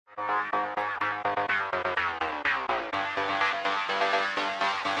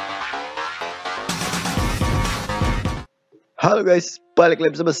Halo guys, balik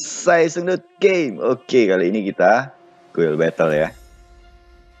lagi bersama saya isengdudegame. Oke, kali ini kita duel battle ya.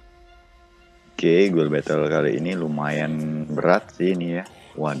 Oke, duel battle kali ini lumayan berat sih ini ya.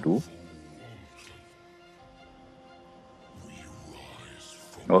 Waduh.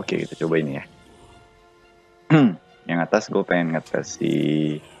 Oke, kita coba ini ya. Yang atas gue pengen ngetes si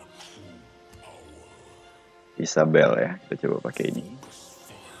Isabelle ya. Kita coba pakai ini.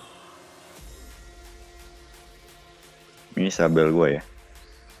 Ini Isabelle gue ya.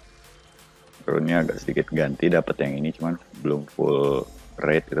 Runnya agak sedikit ganti, dapat yang ini cuman belum full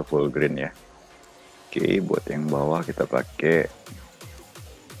red, kita full green ya. Oke, buat yang bawah kita pakai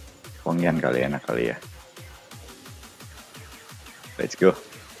Pongian kali, enak kali ya. Let's go.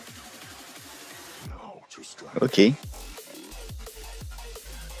 Oke.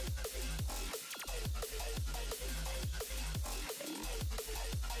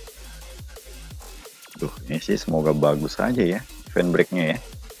 Duh, ini sih semoga bagus aja ya event breaknya ya.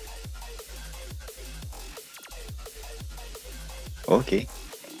 Oke.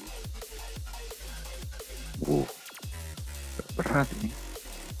 Berat ini.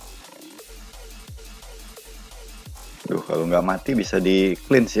 Duh, kalau nggak mati bisa di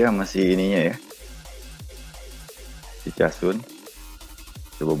cleanse ya masih ininya ya. Si Casun.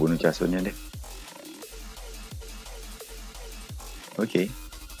 Coba bunuh Casunnya deh. Oke.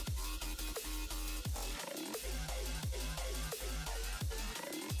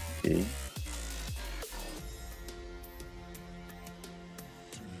 Oke.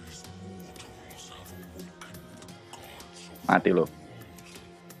 Mati loh.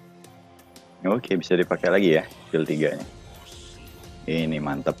 Oke, bisa dipakai lagi ya skill 3-nya. Ini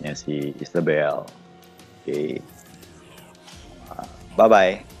mantapnya si Isabelle. Oke. Bye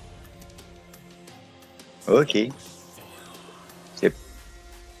bye. Oke. Sip.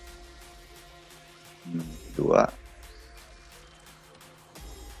 2.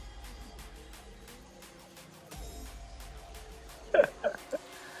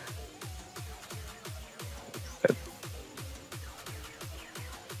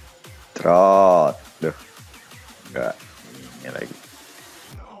 Trot. Duh. Enggak. Ini lagi.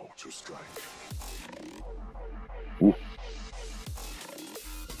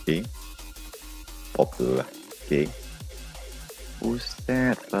 Oke. Pop dulu lah. Oke.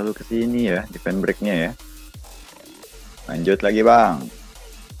 Buset, selalu kesini ya defense breaknya ya. Lanjut lagi bang.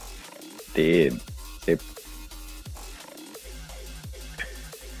 Tim. Sip.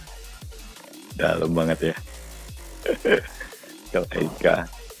 Dalam banget ya. Eka.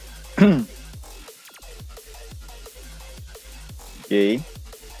 Oke.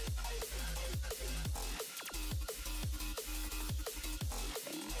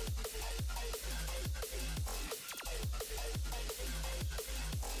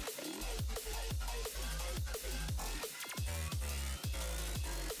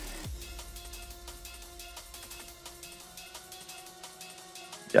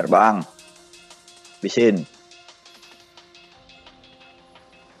 Jar bang. Bisin.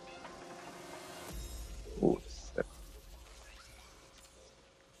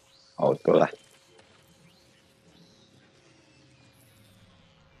 Auto lah.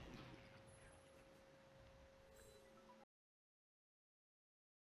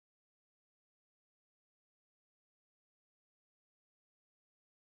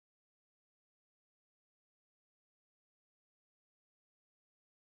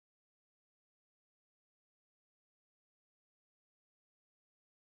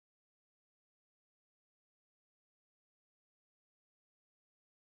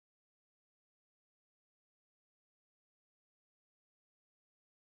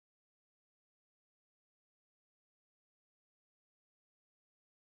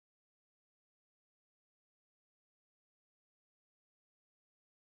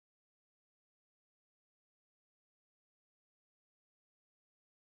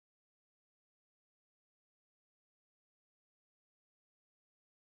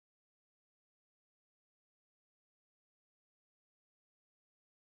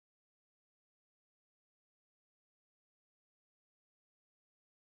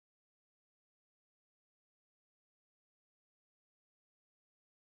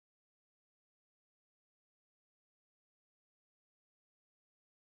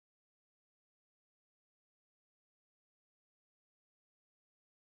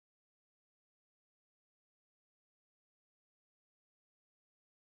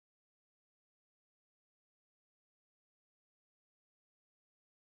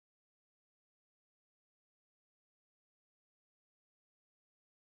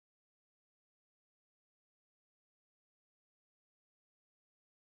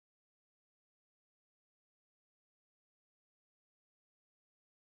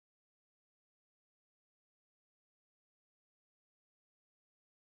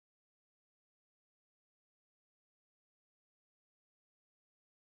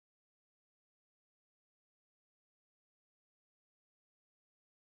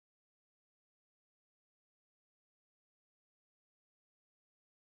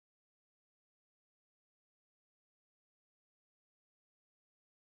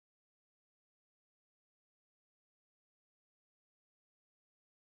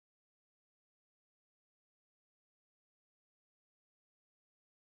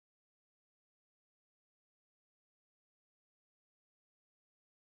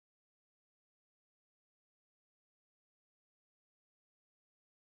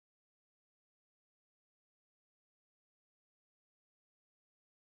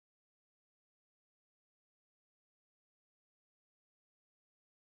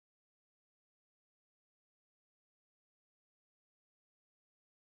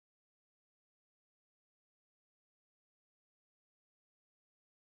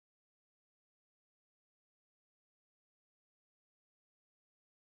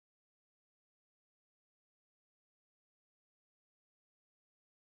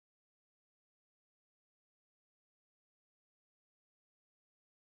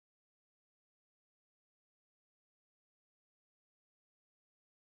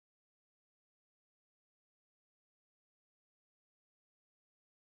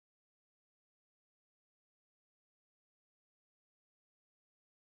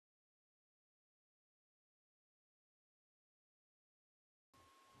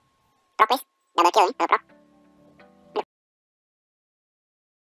 Proc please. Double kill nih, double proc.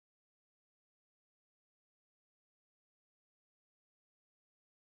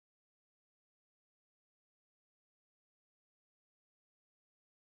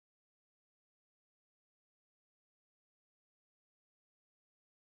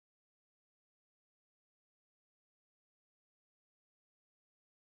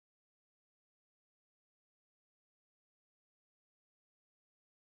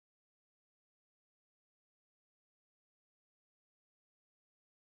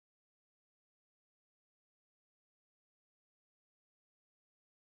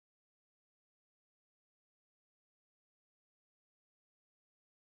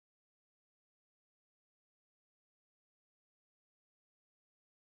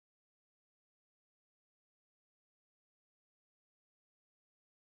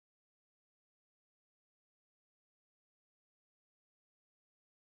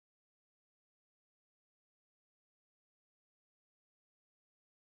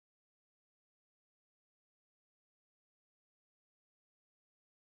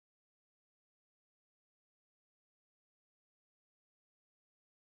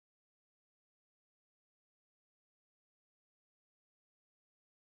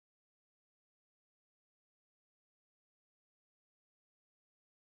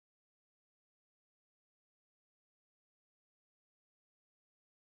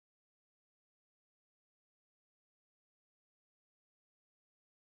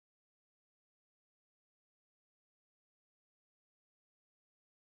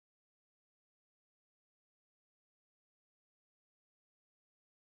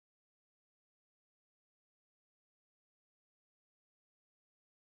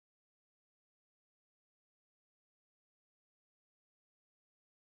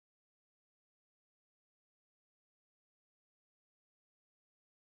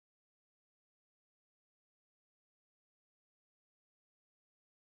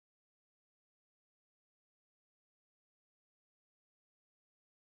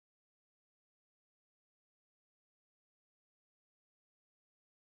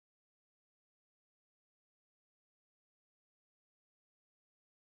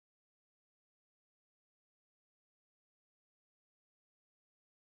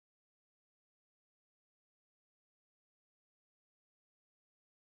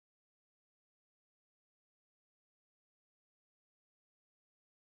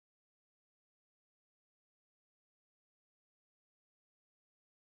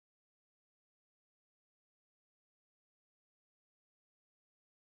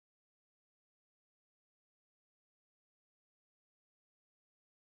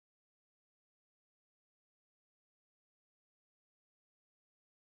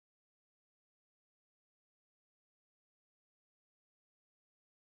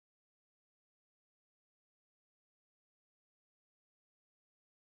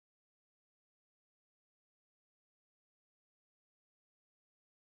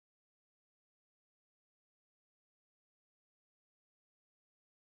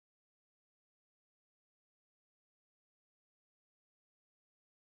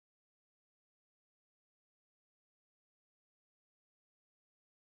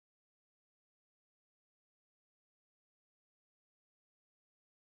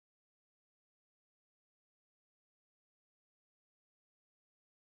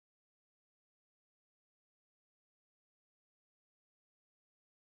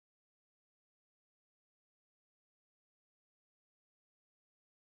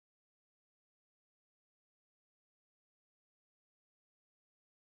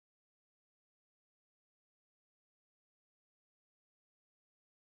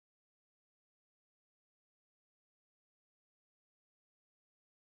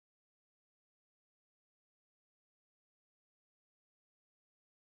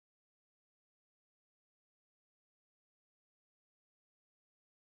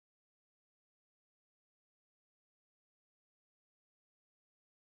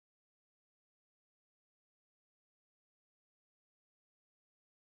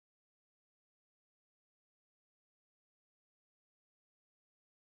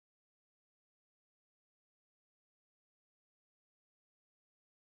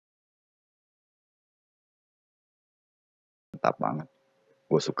 Mantap banget.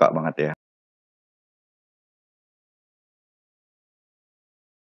 Gue suka banget ya.